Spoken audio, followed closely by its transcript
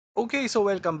Okay, so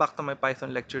welcome back to my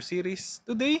Python lecture series.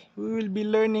 Today, we will be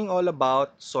learning all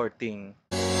about sorting.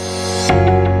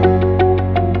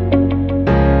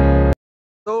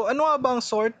 So, ano nga bang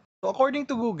sort? So, according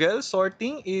to Google,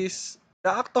 sorting is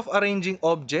the act of arranging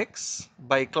objects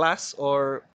by class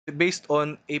or based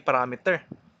on a parameter.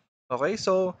 Okay,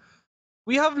 so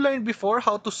we have learned before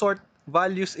how to sort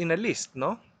values in a list,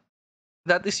 no?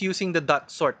 That is using the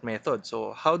dot sort method.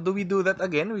 So, how do we do that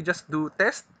again? We just do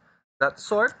test dot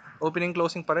sort, opening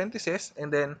closing parentheses,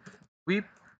 and then we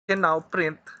can now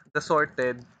print the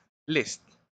sorted list.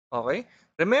 Okay?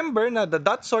 Remember na the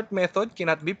dot sort method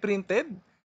cannot be printed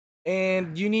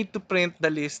and you need to print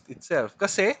the list itself.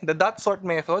 Kasi the dot sort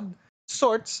method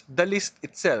sorts the list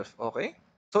itself. Okay?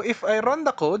 So if I run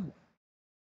the code,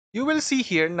 you will see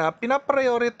here na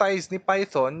pinaprioritize ni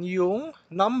Python yung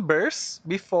numbers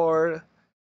before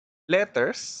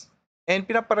letters and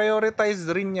pinaprioritize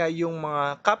rin niya yung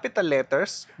mga capital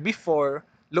letters before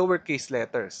lowercase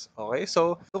letters. Okay?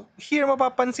 So here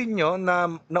mapapansin nyo na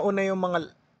nauna yung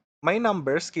mga may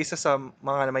numbers kaysa sa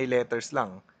mga may letters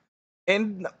lang.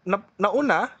 And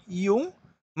nauna yung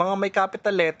mga may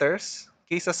capital letters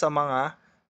kaysa sa mga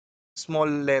small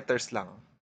letters lang.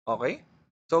 Okay?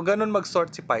 So ganun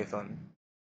mag-sort si Python.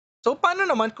 So paano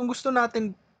naman kung gusto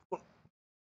natin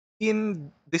in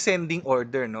descending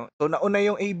order, no? So nauna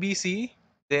yung ABC,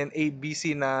 then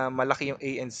ABC na malaki yung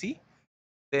A and C,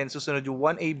 then susunod yung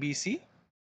 1ABC,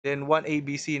 then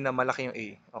 1ABC na malaki yung A.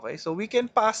 Okay? So we can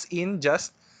pass in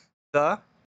just the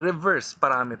reverse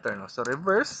parameter, no? So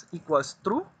reverse equals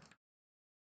true.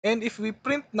 And if we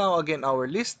print now again our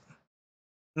list,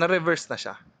 na-reverse na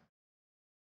siya.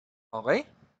 Okay?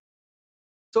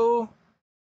 So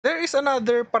there is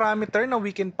another parameter na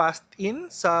we can pass in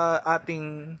sa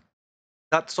ating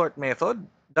dot sort method.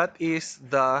 That is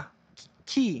the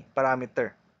key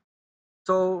parameter.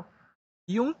 So,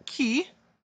 yung key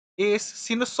is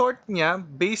sinusort niya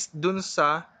based dun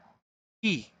sa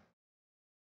key.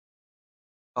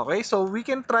 Okay, so we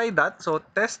can try that. So,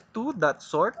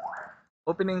 test2.sort,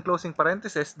 opening and closing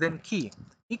parentheses, then key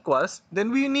equals,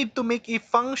 then we need to make a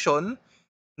function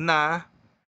na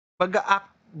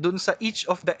mag-act dun sa each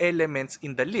of the elements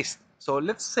in the list. So,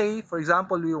 let's say, for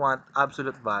example, we want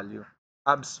absolute value.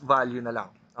 Abs value na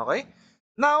lang. Okay?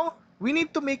 Now, we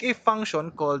need to make a function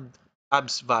called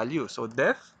abs value. So,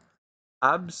 def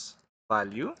abs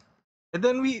value. And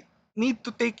then we need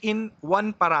to take in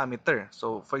one parameter.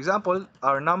 So, for example,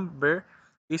 our number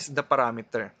is the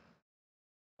parameter.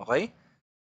 Okay?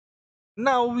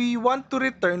 Now, we want to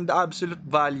return the absolute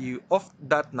value of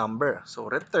that number. So,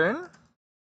 return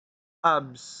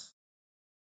abs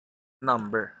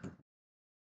number.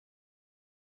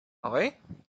 Okay?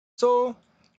 So,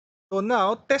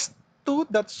 now,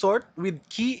 test2.sort with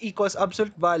key equals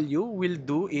absolute value will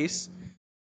do is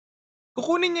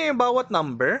kukunin niya yung bawat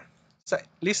number sa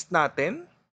list natin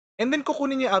and then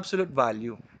kukunin niya yung absolute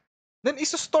value. Then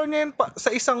iso-store niya yun sa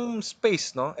isang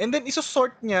space, no? And then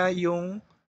iso-sort niya yung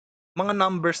mga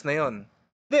numbers na yon.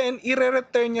 Then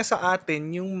i-return niya sa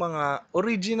atin yung mga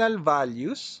original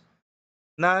values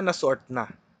na na-sort na.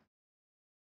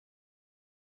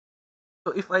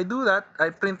 So if I do that,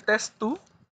 I print test2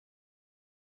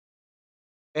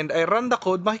 and I run the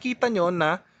code, makikita nyo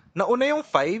na nauna yung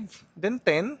 5, then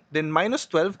 10, then minus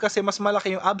 12 kasi mas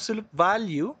malaki yung absolute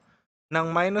value ng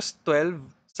minus 12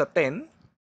 sa 10,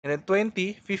 and then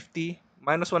 20, 50,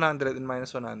 minus 100, and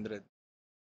minus 100.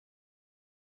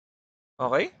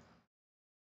 Okay?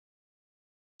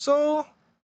 So,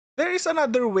 there is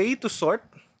another way to sort,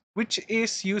 which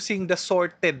is using the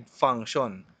sorted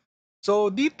function.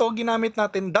 So, dito, ginamit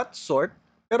natin dot sort,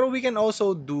 pero we can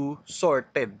also do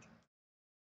sorted.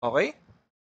 Okay?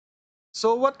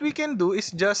 So, what we can do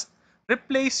is just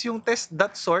replace yung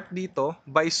test.sort dito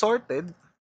by sorted,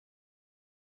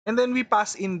 and then we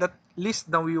pass in that list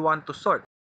na we want to sort.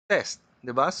 Test,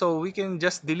 diba? So, we can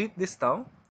just delete this now,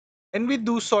 and we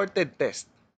do sorted test.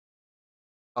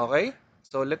 Okay?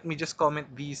 So, let me just comment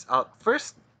these out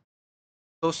first.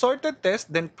 So, sorted test,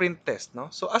 then print test,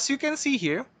 no? So, as you can see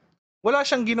here, wala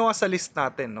siyang ginawa sa list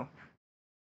natin, no?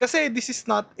 Kasi this is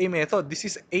not a method, this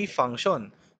is a function.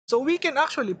 So, we can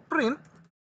actually print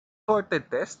sorted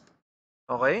test.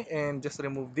 Okay? And just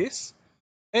remove this.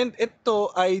 And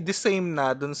ito ay the same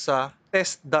na dun sa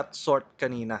test.sort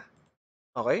kanina.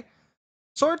 Okay?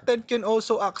 Sorted can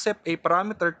also accept a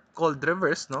parameter called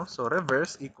reverse, no? So,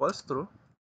 reverse equals true.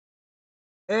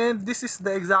 And this is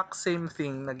the exact same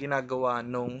thing na ginagawa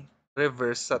nung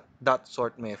reverse sa dot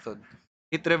sort method.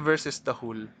 It reverses the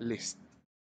whole list.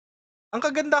 Ang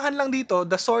kagandahan lang dito,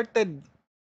 the sorted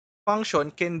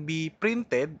function can be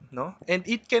printed, no? And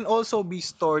it can also be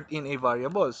stored in a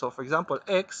variable. So for example,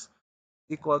 x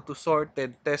equal to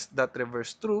sorted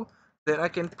test.reverse true, then I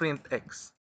can print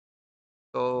x.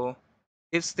 So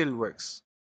it still works.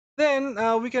 Then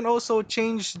we can also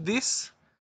change this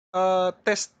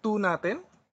test2 natin.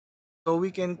 So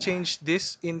we can change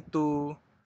this into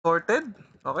sorted.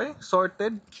 Okay,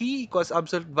 sorted key equals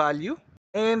absolute value.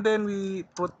 And then we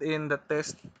put in the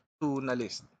test2 na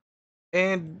list.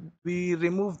 And we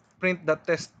remove print the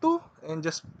test2 and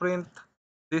just print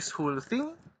this whole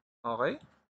thing. Okay,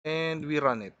 and we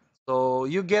run it. So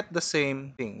you get the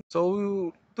same thing.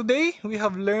 So today we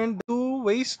have learned two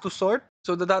ways to sort.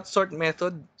 So the dot sort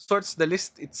method sorts the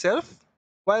list itself,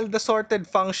 while the sorted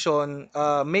function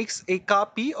makes a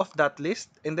copy of that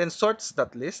list and then sorts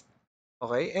that list.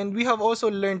 Okay, and we have also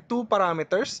learned two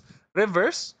parameters: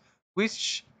 reverse,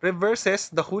 which reverses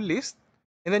the whole list,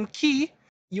 and then key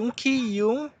yung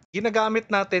ginagamit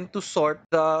natin to sort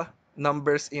the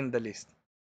numbers in the list.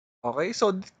 Okay,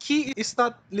 so key is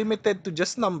not limited to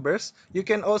just numbers. You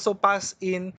can also pass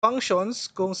in functions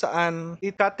kung saan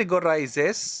it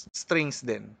categorizes strings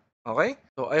din. Okay?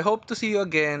 So I hope to see you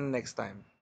again next time.